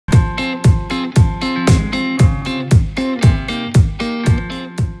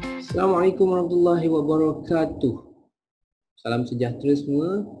Assalamualaikum warahmatullahi wabarakatuh. Salam sejahtera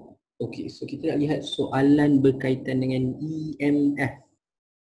semua. Okey, so kita nak lihat soalan berkaitan dengan EMF,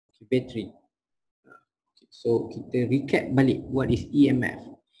 bateri. Okay, so kita recap balik what is EMF.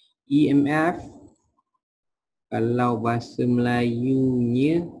 EMF kalau bahasa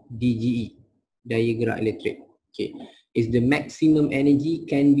Melayunya DGE, daya gerak elektrik. Okay, is the maximum energy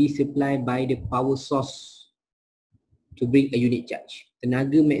can be supplied by the power source to bring a unit charge.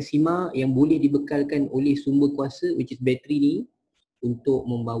 Tenaga maksima yang boleh dibekalkan oleh sumber kuasa, which is bateri ni, untuk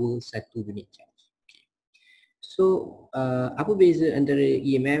membawa satu unit charge. Okay. So, apa beza antara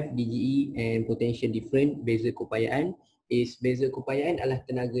EMF, DGE and potential different? Beza keupayaan is, beza keupayaan adalah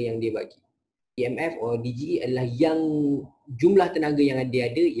tenaga yang dia bagi. EMF or DGE adalah yang jumlah tenaga yang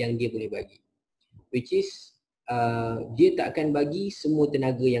dia ada yang dia boleh bagi. Which is, dia tak akan bagi semua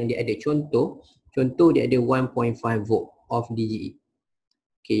tenaga yang dia ada. Contoh dia ada 1.5 volt of DGE.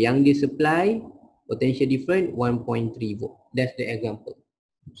 Okay, yang dia supply potential different 1.3 volt. That's the example.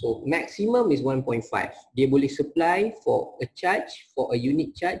 So maximum is 1.5. Dia boleh supply for a charge, for a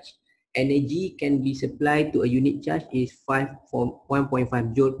unit charge. Energy can be supplied to a unit charge is 1.5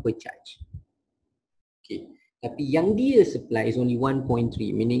 joule per charge. Okay, tapi yang dia supply is only 1.3,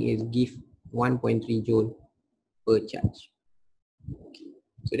 meaning is give 1.3 joule per charge. Okay.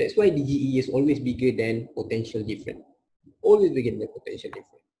 So that's why DGE is always bigger than potential different. Always bigger than potential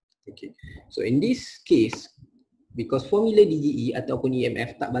different. Okay. So in this case, because formula DGE ataupun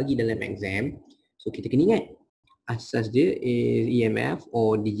EMF tak bagi dalam exam, so kita kena ingat asas dia is EMF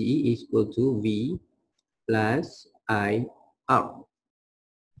or DGE is equal to V plus I R.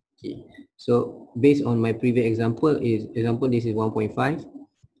 Okay. So based on my previous example this is 1.5,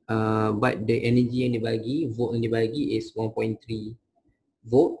 but the energy yang dibagi, volt yang dibagi is 1.3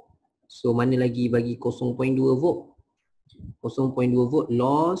 volt. So mana lagi bagi 0.2 volt? 0.2 volt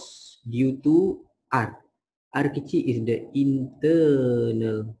loss due to R. R kecil is the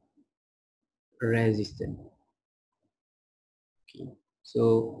internal resistance. Okay. So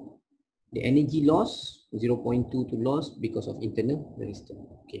the energy loss 0.2 to loss because of internal resistance.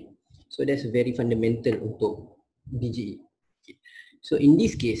 Okay. So that's very fundamental untuk DGE. Okay. So in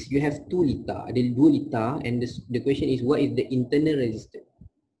this case you have 2 liter, ada 2 liter and the question is what is the internal resistance.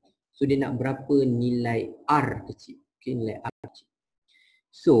 So dia nak berapa nilai R kecil. Okay, nilai R kecil.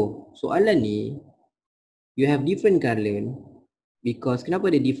 So soalan ni you have different current because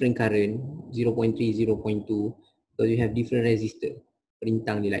kenapa ada different current 0.3, 0.2 because you have different resistor,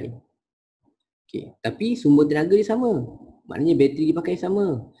 perintang dia lain. Okay, tapi sumber tenaga dia sama, maknanya bateri dipakai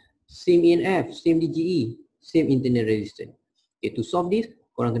sama, same EMF, same DGE, same internal resistance. Okay, to solve this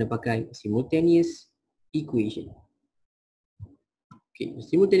korang kena pakai simultaneous equation. Okay,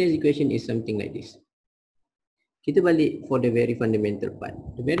 simultaneous equation is something like this. Kita balik for the very fundamental part.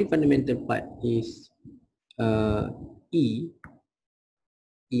 The very fundamental part is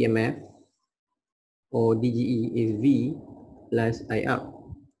EMF or DGE is V plus IR.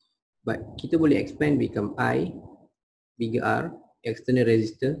 But kita boleh expand become I, bigger R, external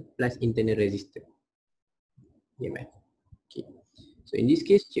resistor plus internal resistor. EMF. Okay. So in this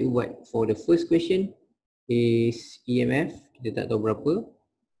case, cikgu buat for the first question is EMF, kita tak tahu berapa,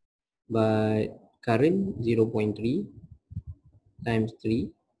 but current 0.3 times 3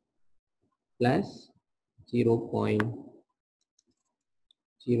 plus 0.3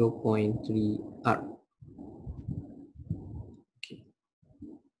 R. Okay.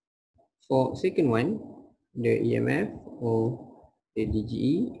 For second one, the EMF or the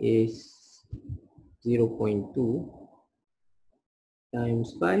DGE is 0.2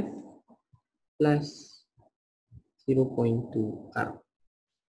 times 5 plus 0.2 R.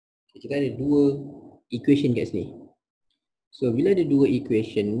 Kita ada 2 equation kat sini. So bila ada 2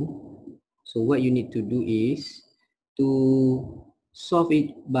 equation, so what you need to do is to solve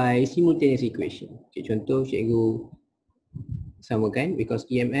it by simultaneous equation. Okay, contoh cikgu samakan because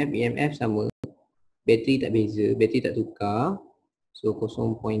EMF sama, bateri tak beza, bateri tak tukar. So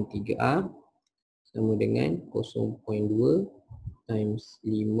 0.3 R sama dengan 0.2 times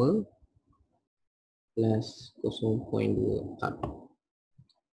 5 plus 0.2 R.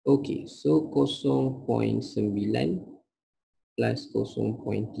 Okay, so 0.9 plus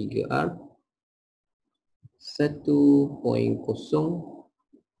 0.3 R 1.0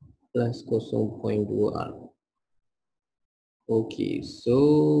 plus 0.2 R. Okay, so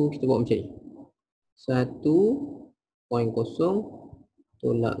kita buat macam ni. 1.0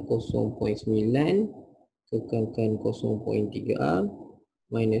 tolak 0.9 tekankan 0.3 R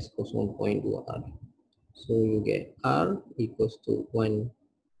minus 0.2 R. So you get R equals to 1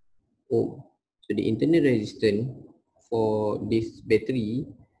 ohm. So the internal resistance for this battery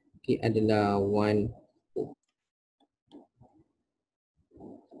okay, adalah 1 ohm.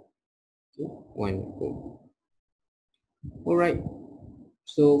 Okay, 1 ohm. Alright.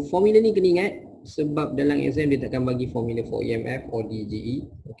 So formula ni kena ingat sebab dalam exam dia takkan bagi formula for EMF or DGE.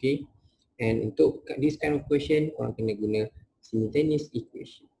 Okay. And untuk this kind of question, orang kena guna simultaneous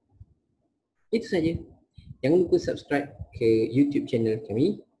equation. Itu saja. Jangan lupa subscribe ke YouTube channel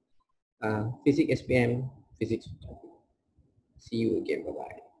kami, Fizik SPM, Fizik. See you again.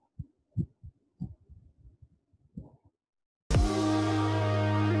 Bye-bye.